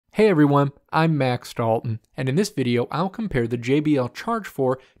Hey everyone, I'm Max Dalton, and in this video I'll compare the JBL Charge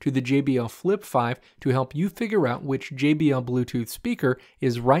 4 to the JBL Flip 5 to help you figure out which JBL Bluetooth speaker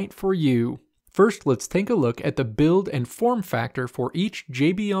is right for you. First, let's take a look at the build and form factor for each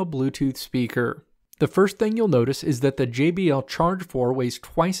JBL Bluetooth speaker. The first thing you'll notice is that the JBL Charge 4 weighs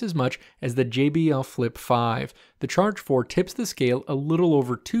twice as much as the JBL Flip 5. The Charge 4 tips the scale a little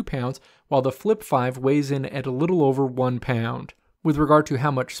over 2 pounds, while the Flip 5 weighs in at a little over 1 pound. With regard to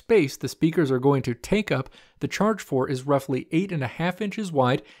how much space the speakers are going to take up, the Charge 4 is roughly 8.5 inches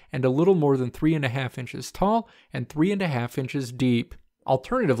wide and a little more than 3.5 inches tall and 3.5 inches deep.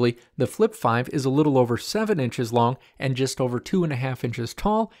 Alternatively, the Flip 5 is a little over 7 inches long and just over 2.5 inches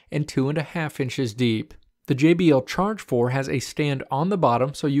tall and 2.5 inches deep. The JBL Charge 4 has a stand on the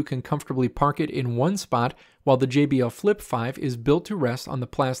bottom so you can comfortably park it in one spot, while the JBL Flip 5 is built to rest on the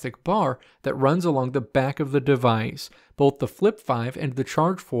plastic bar that runs along the back of the device. Both the Flip 5 and the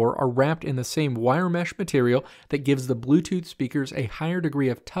Charge 4 are wrapped in the same wire mesh material that gives the Bluetooth speakers a higher degree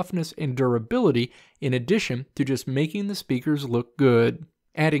of toughness and durability, in addition to just making the speakers look good.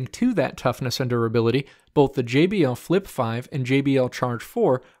 Adding to that toughness and durability, both the JBL Flip 5 and JBL Charge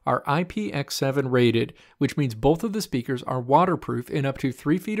 4 are IPX7 rated, which means both of the speakers are waterproof in up to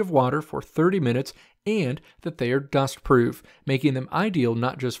 3 feet of water for 30 minutes and that they are dust-proof, making them ideal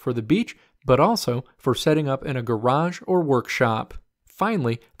not just for the beach, but also for setting up in a garage or workshop.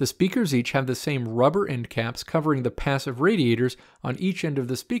 Finally, the speakers each have the same rubber end caps covering the passive radiators on each end of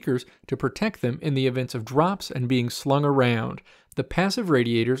the speakers to protect them in the event of drops and being slung around. The passive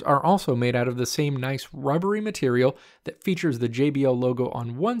radiators are also made out of the same nice rubbery material that features the JBL logo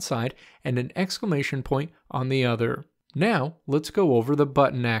on one side and an exclamation point on the other. Now, let's go over the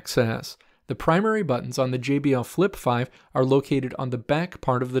button access. The primary buttons on the JBL Flip 5 are located on the back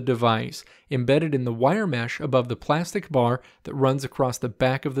part of the device, embedded in the wire mesh above the plastic bar that runs across the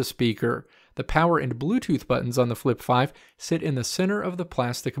back of the speaker. The power and Bluetooth buttons on the Flip 5 sit in the center of the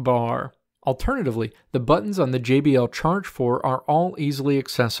plastic bar. Alternatively, the buttons on the JBL Charge 4 are all easily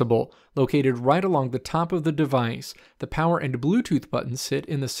accessible, located right along the top of the device. The power and Bluetooth buttons sit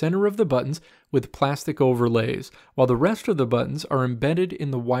in the center of the buttons with plastic overlays, while the rest of the buttons are embedded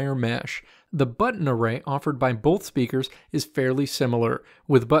in the wire mesh. The button array offered by both speakers is fairly similar,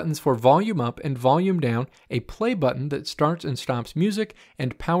 with buttons for volume up and volume down, a play button that starts and stops music,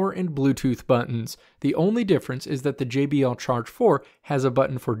 and power and Bluetooth buttons. The only difference is that the JBL Charge 4 has a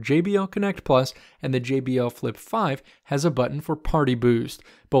button for JBL Connect Plus, and the JBL Flip 5 has a button for Party Boost.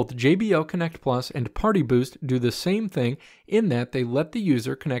 Both JBL Connect Plus and Party Boost do the same thing in that they let the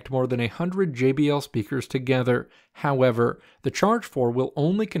user connect more than 100 JBL speakers together. However, the Charge 4 will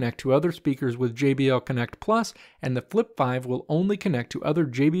only connect to other speakers with JBL Connect Plus, and the Flip 5 will only connect to other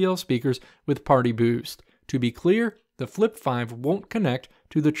JBL speakers with Party Boost. To be clear, the Flip 5 won't connect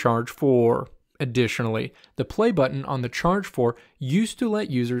to the Charge 4. Additionally, the play button on the Charge 4 used to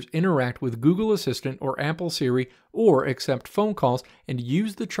let users interact with Google Assistant or Apple Siri or accept phone calls and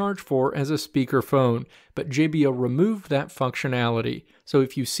use the Charge 4 as a speakerphone, but JBL removed that functionality. So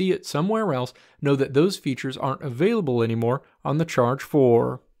if you see it somewhere else, know that those features aren't available anymore on the Charge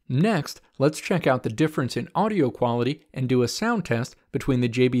 4. Next, let's check out the difference in audio quality and do a sound test between the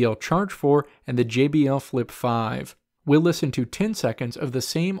JBL Charge 4 and the JBL Flip 5. We'll listen to 10 seconds of the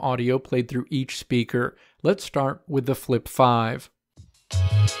same audio played through each speaker. Let's start with the Flip 5.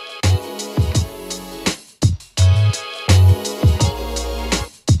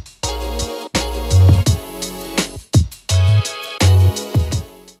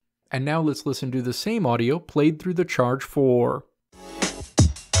 And now let's listen to the same audio played through the Charge 4.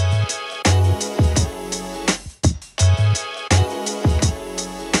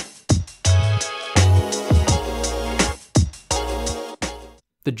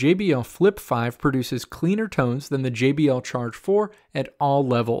 The JBL Flip 5 produces cleaner tones than the JBL Charge 4 at all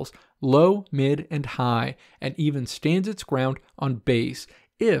levels, low, mid, and high, and even stands its ground on bass,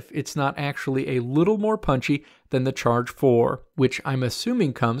 if it's not actually a little more punchy than the Charge 4, which I'm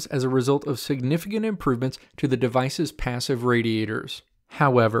assuming comes as a result of significant improvements to the device's passive radiators.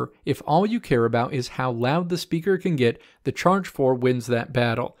 However, if all you care about is how loud the speaker can get, the Charge 4 wins that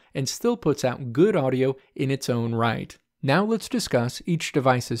battle, and still puts out good audio in its own right. Now let's discuss each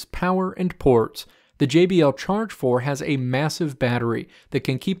device's power and ports. The JBL Charge 4 has a massive battery that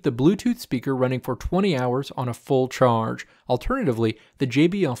can keep the Bluetooth speaker running for 20 hours on a full charge. Alternatively, the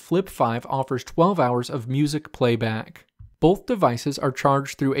JBL Flip 5 offers 12 hours of music playback. Both devices are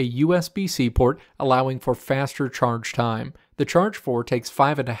charged through a USB-C port, allowing for faster charge time. The Charge 4 takes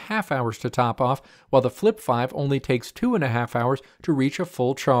 5.5 hours to top off, while the Flip 5 only takes 2.5 hours to reach a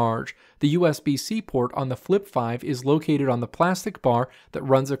full charge. The USB-C port on the Flip 5 is located on the plastic bar that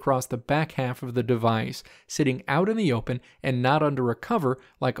runs across the back half of the device, sitting out in the open and not under a cover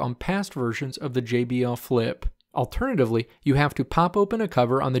like on past versions of the JBL Flip. Alternatively, you have to pop open a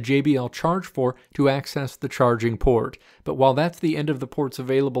cover on the JBL Charge 4 to access the charging port. But while that's the end of the ports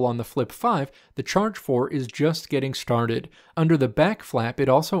available on the Flip 5, the Charge 4 is just getting started. Under the back flap, it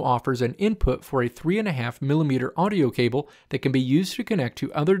also offers an input for a 3.5mm audio cable that can be used to connect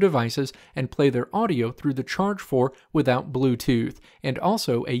to other devices and play their audio through the Charge 4 without Bluetooth, and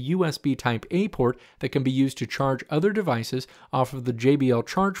also a USB Type-A port that can be used to charge other devices off of the JBL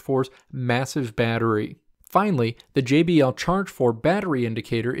Charge 4's massive battery. Finally, the JBL Charge 4 battery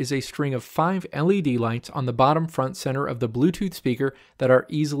indicator is a string of 5 LED lights on the bottom front center of the Bluetooth speaker that are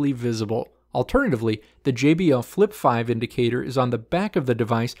easily visible. Alternatively, the JBL Flip 5 indicator is on the back of the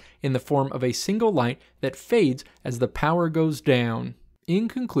device in the form of a single light that fades as the power goes down. In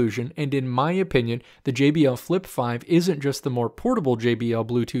conclusion, and in my opinion, the JBL Flip 5 isn't just the more portable JBL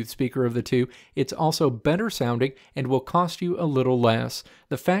Bluetooth speaker of the two, it's also better sounding and will cost you a little less.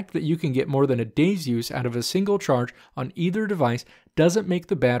 The fact that you can get more than a day's use out of a single charge on either device doesn't make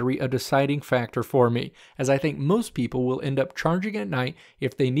the battery a deciding factor for me, as I think most people will end up charging at night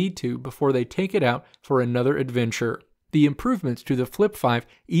if they need to before they take it out for another adventure. The improvements to the Flip 5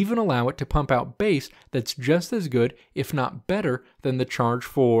 even allow it to pump out bass that's just as good, if not better, than the Charge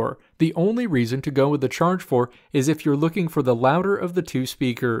 4. The only reason to go with the Charge 4 is if you're looking for the louder of the two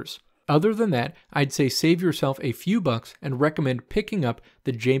speakers. Other than that, I'd say save yourself a few bucks and recommend picking up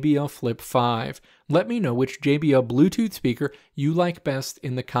the JBL Flip 5. Let me know which JBL Bluetooth speaker you like best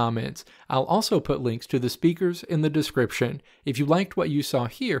in the comments. I'll also put links to the speakers in the description. If you liked what you saw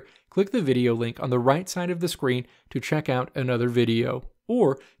here, click the video link on the right side of the screen to check out another video.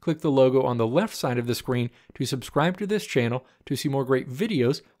 Or click the logo on the left side of the screen to subscribe to this channel to see more great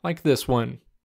videos like this one.